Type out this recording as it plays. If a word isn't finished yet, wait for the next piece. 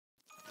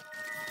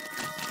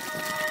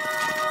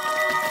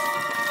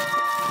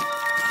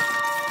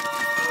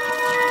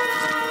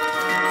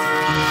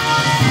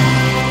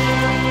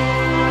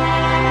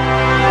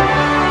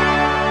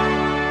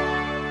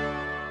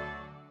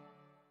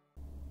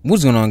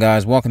What's going on,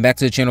 guys? Welcome back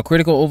to the channel.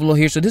 Critical Overlord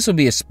here. So this will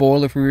be a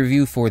spoiler-free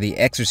review for The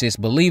Exorcist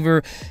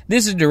Believer.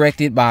 This is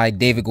directed by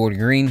David Gordon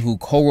Green, who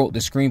co-wrote the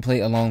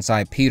screenplay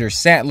alongside Peter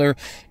Sattler.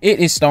 It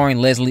is starring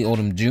Leslie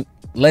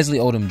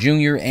Odom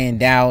Jr., Ann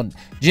Dowd,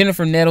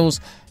 Jennifer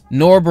Nettles,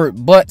 Norbert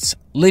Butz,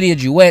 Lydia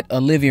Jewett,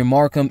 Olivia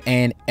Markham,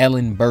 and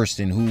Ellen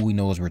Burstyn, who we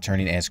know is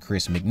returning as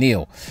Chris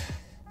MacNeil.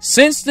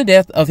 Since the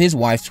death of his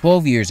wife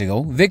 12 years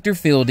ago, Victor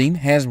Fielding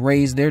has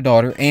raised their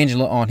daughter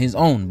Angela on his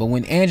own. But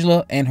when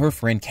Angela and her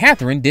friend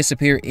Catherine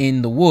disappear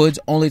in the woods,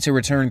 only to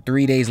return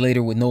 3 days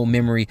later with no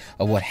memory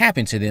of what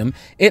happened to them,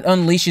 it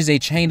unleashes a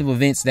chain of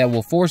events that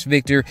will force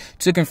Victor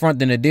to confront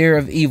the nadir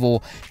of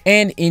evil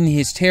and, in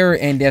his terror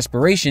and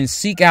desperation,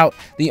 seek out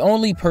the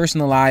only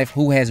person alive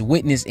who has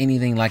witnessed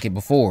anything like it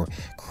before,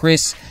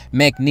 Chris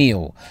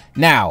MacNeil.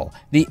 Now,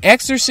 The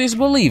Exorcist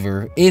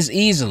Believer is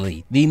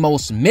easily the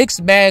most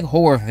mixed bag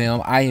horror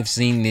film I have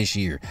seen this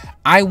year.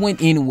 I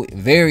went in with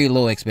very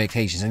low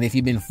expectations, and if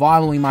you've been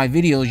following my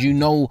videos, you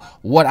know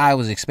what I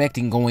was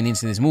expecting going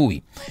into this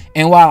movie.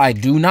 And while I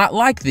do not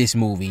like this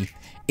movie,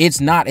 it's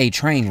not a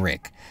train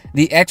wreck.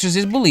 The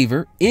Exorcist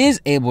Believer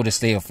is able to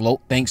stay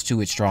afloat thanks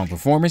to its strong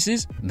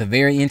performances, the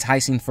very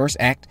enticing first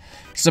act,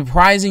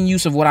 surprising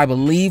use of what I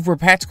believe were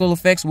practical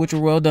effects which were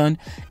well done,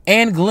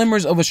 and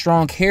glimmers of a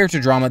strong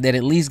character drama that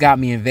at least got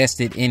me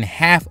invested in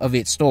half of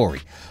its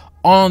story.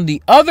 On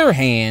the other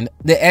hand,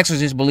 The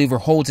Exorcist Believer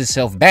holds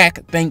itself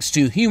back thanks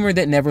to humor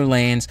that never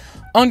lands,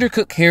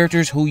 undercooked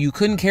characters who you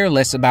couldn't care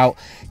less about,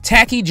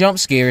 tacky jump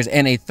scares,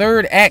 and a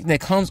third act that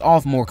comes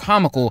off more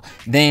comical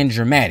than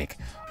dramatic.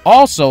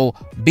 Also,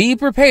 be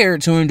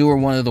prepared to endure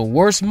one of the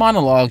worst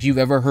monologues you've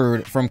ever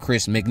heard from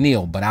Chris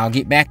MacNeil, but I'll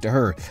get back to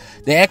her.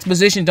 The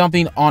exposition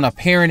dumping on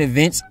apparent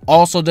events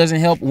also doesn't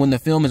help when the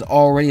film is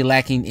already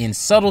lacking in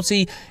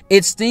subtlety.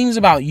 Its themes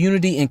about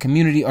unity and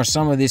community are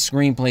some of this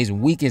screenplay's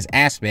weakest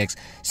aspects,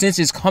 since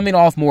it's coming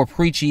off more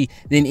preachy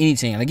than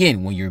anything. And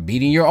again, when you're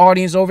beating your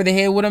audience over the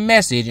head with a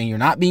message and you're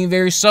not being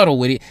very subtle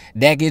with it,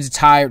 that gets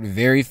tired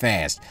very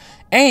fast.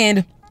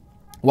 And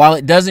while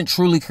it doesn't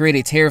truly create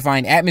a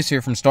terrifying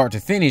atmosphere from start to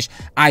finish,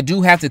 I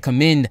do have to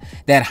commend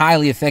that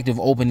highly effective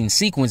opening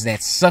sequence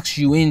that sucks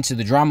you into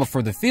the drama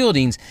for the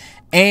Fieldings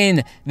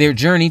and their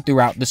journey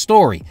throughout the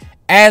story.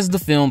 As the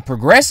film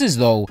progresses,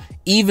 though,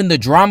 even the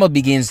drama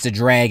begins to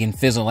drag and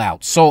fizzle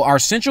out. So our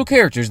central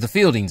characters, the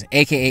Fieldings,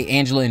 aka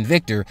Angela and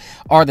Victor,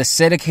 are the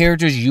set of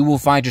characters you will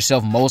find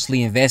yourself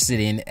mostly invested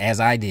in, as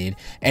I did,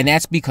 and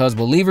that's because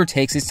Believer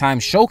takes its time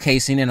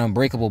showcasing an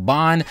unbreakable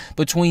bond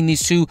between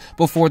these two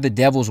before the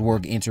devil's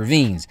work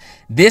intervenes.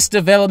 This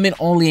development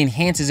only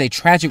enhances a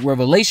tragic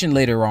revelation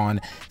later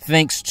on,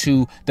 thanks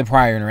to the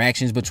prior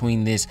interactions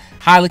between this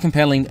highly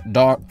compelling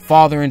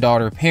father and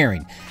daughter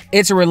pairing.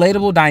 It's a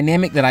relatable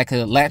dynamic that I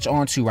could latch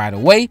onto right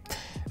away.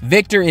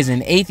 Victor is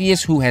an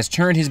atheist who has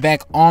turned his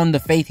back on the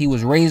faith he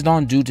was raised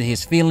on due to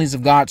his feelings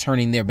of God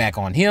turning their back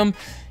on him.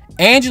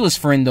 Angela's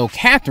friend, though,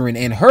 Catherine,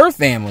 and her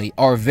family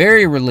are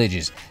very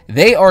religious.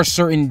 They are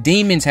certain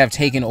demons have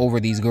taken over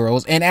these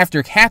girls, and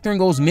after Catherine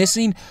goes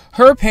missing,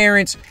 her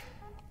parents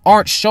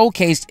aren't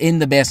showcased in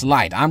the best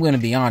light. I'm going to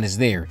be honest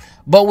there.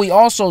 But we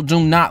also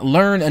do not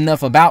learn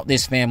enough about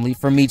this family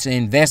for me to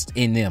invest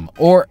in them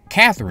or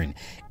Catherine.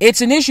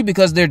 It's an issue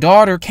because their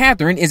daughter,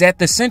 Catherine, is at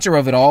the center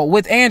of it all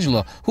with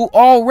Angela, who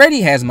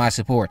already has my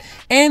support.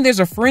 And there's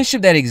a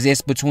friendship that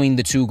exists between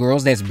the two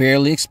girls that's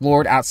barely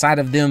explored outside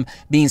of them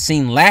being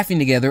seen laughing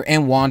together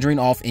and wandering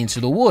off into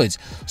the woods.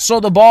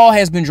 So the ball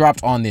has been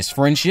dropped on this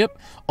friendship.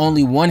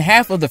 Only one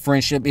half of the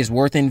friendship is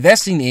worth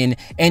investing in,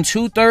 and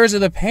 2/3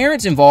 of the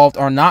parents involved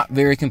are not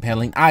very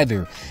compelling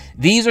either.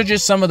 These are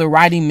just some of the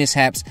writing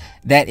mishaps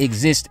that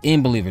exist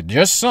in Believer.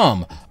 Just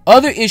some.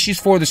 Other issues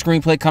for the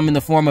screenplay come in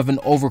the form of an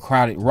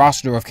overcrowded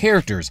roster of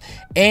characters.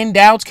 Ann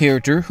Dowd's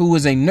character, who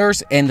is a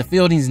nurse and the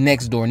Fieldings'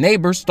 next door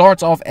neighbor,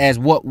 starts off as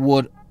what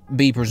would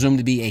be presumed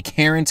to be a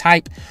Karen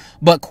type,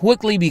 but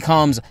quickly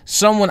becomes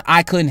someone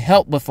I couldn't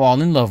help but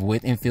fall in love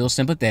with and feel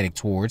sympathetic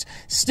towards.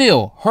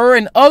 Still, her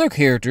and other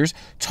characters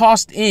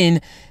tossed in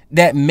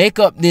that make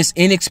up this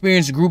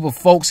inexperienced group of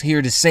folks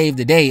here to save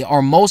the day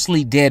are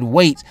mostly dead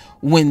weight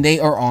when they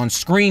are on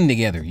screen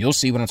together. You'll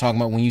see what I'm talking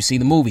about when you see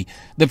the movie.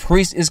 The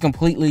priest is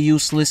completely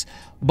useless,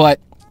 but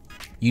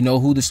you know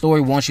who the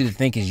story wants you to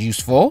think is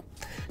useful?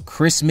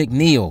 Chris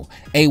MacNeil,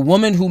 a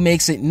woman who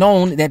makes it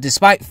known that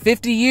despite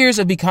 50 years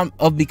of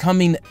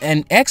becoming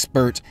an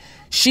expert,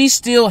 she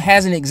still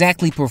hasn't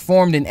exactly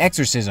performed an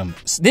exorcism.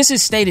 This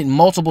is stated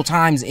multiple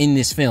times in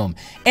this film,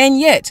 and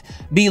yet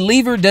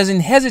Believer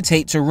doesn't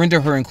hesitate to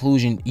render her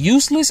inclusion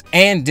useless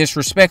and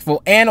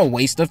disrespectful and a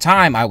waste of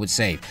time, I would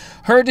say.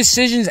 Her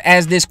decisions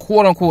as this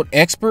quote-unquote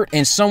expert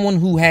and someone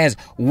who has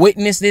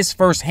witnessed this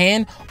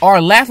firsthand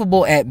are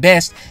laughable at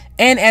best,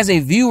 and as a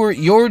viewer,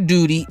 your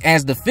duty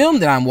as the film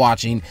that I'm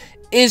watching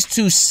is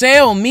to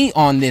sell me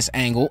on this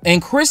angle,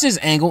 and Chris's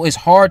angle is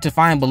hard to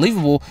find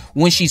believable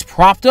when she's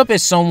propped up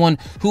as someone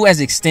who has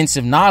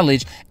extensive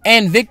knowledge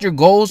and Victor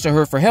goes to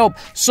her for help,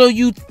 so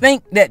you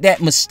think that that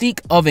mystique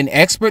of an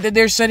expert that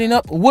they're setting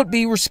up would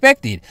be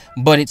respected,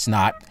 but it's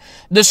not.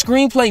 The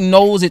screenplay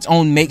knows its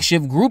own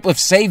makeshift group of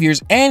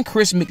saviors and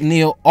Chris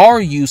MacNeil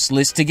are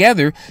useless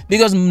together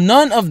because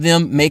none of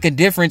them make a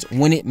difference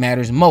when it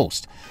matters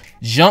most.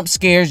 Jump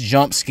scares,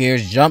 jump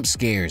scares, jump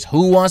scares.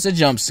 Who wants a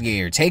jump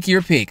scare? Take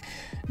your pick.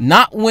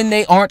 Not when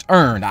they aren't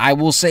earned, I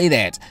will say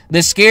that.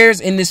 The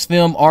scares in this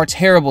film are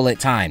terrible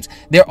at times.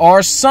 There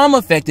are some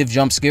effective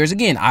jump scares.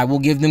 Again, I will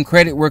give them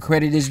credit where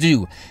credit is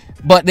due.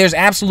 But there's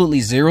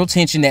absolutely zero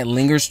tension that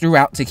lingers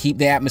throughout to keep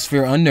the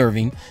atmosphere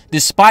unnerving.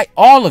 Despite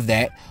all of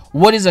that,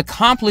 what is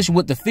accomplished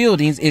with the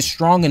Fieldings is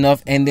strong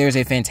enough, and there's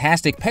a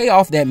fantastic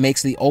payoff that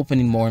makes the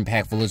opening more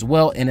impactful as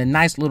well, and a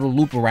nice little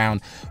loop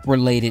around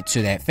related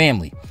to that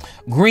family.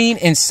 Green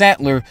and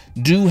Sattler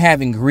do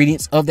have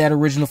ingredients of that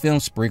original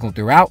film sprinkled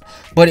throughout,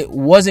 but it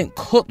wasn't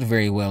cooked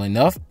very well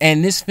enough,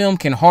 and this film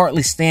can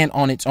hardly stand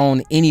on its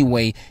own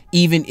anyway,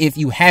 even if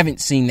you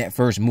haven't seen that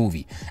first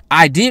movie.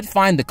 I did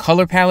find the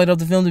color palette of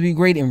the film to be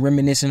great and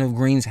reminiscent of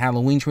Green's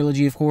Halloween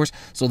trilogy, of course,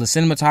 so the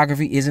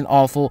cinematography isn't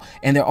awful,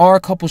 and there are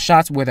a couple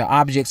shots where the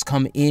objects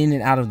come in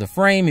and out of the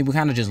frame and we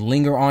kind of just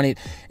linger on it,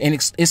 and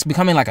it's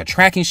becoming like a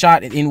tracking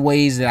shot in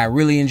ways that I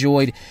really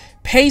enjoyed.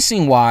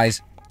 Pacing wise,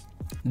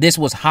 this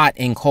was hot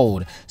and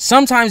cold.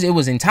 Sometimes it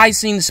was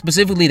enticing,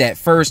 specifically that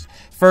first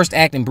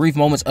act and brief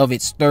moments of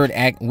its third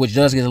act, which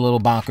does get a little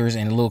bonkers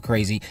and a little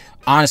crazy.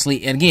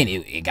 Honestly, and again,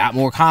 it got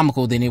more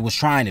comical than it was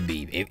trying to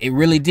be. It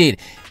really did.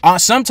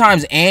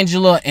 Sometimes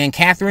Angela and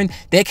Catherine,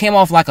 they came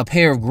off like a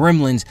pair of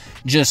gremlins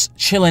just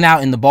chilling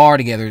out in the bar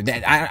together.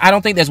 I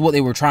don't think that's what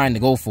they were trying to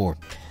go for.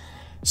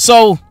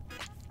 So,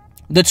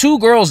 the two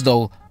girls,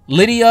 though,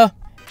 Lydia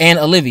and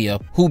Olivia,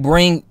 who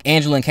bring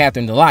Angela and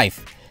Catherine to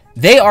life,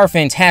 they are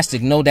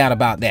fantastic, no doubt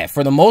about that.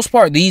 For the most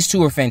part, these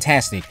two are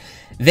fantastic.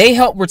 They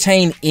help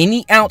retain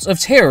any ounce of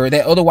terror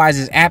that otherwise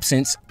is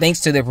absent thanks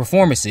to their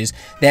performances.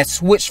 That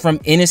switch from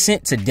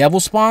innocent to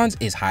devil spawns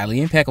is highly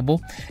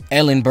impeccable.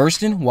 Ellen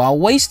Burstyn, while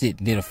wasted,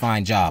 did a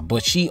fine job,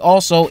 but she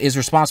also is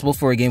responsible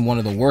for, again, one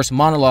of the worst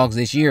monologues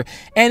this year,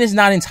 and it's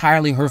not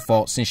entirely her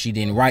fault since she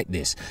didn't write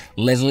this.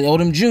 Leslie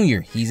Odom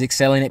Jr., he's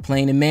excelling at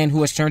playing a man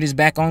who has turned his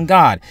back on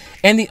God,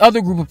 and the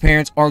other group of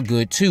parents are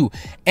good too.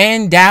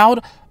 And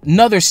Dowd,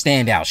 another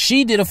standout.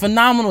 She did a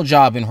phenomenal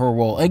job in her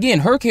role. Again,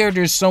 her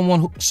character is someone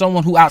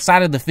who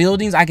outside of the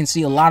Fieldings, I can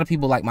see a lot of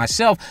people like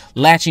myself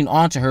latching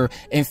onto her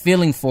and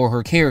feeling for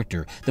her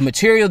character. The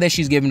material that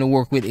she's given to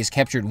work with is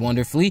captured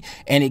wonderfully,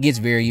 and it gets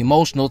very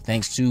emotional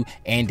thanks to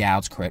Ann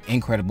Dowd's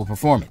incredible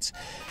performance.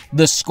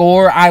 The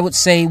score, I would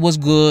say, was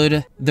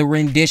good. The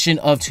rendition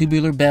of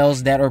Tubular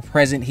Bells that are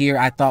present here,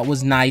 I thought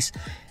was nice.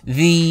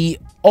 The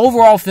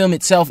overall film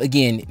itself,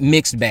 again,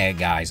 mixed bag,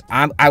 guys.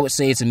 I would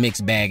say it's a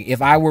mixed bag.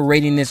 If I were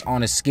rating this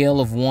on a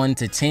scale of 1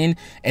 to 10,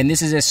 and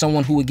this is as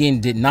someone who,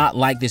 again, did not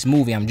like this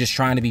movie, I'm just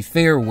trying to be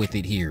fair with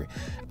it here,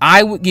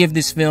 I would give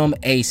this film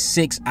a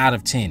 6 out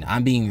of 10.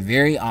 I'm being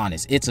very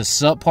honest. It's a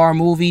subpar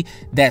movie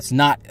that's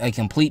not a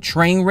complete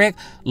train wreck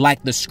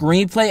like the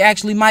screenplay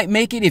actually might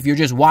make it if you're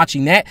just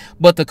watching that,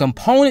 but the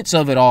components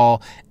of it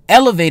all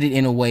elevated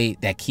in a way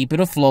that keep it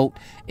afloat.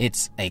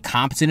 It's a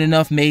competent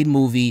enough made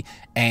movie,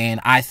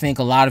 and I think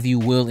a lot of you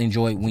will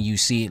enjoy it when you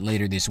see it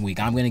later this week.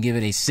 I'm going to give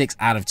it a 6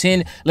 out of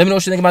 10. Let me know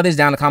what you think about this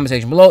down in the comment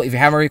section below. If you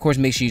haven't already, of course,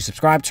 make sure you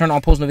subscribe, turn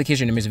on post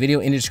notifications, and miss a video.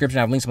 In the description,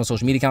 I have links to my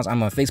social media accounts.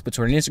 I'm on Facebook,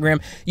 Twitter, and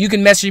Instagram. You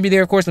can message me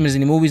there, of course. Let me know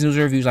any movies, news,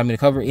 or reviews I'm going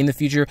to cover in the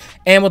future.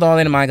 And with all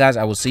that in mind, guys,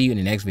 I will see you in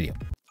the next video.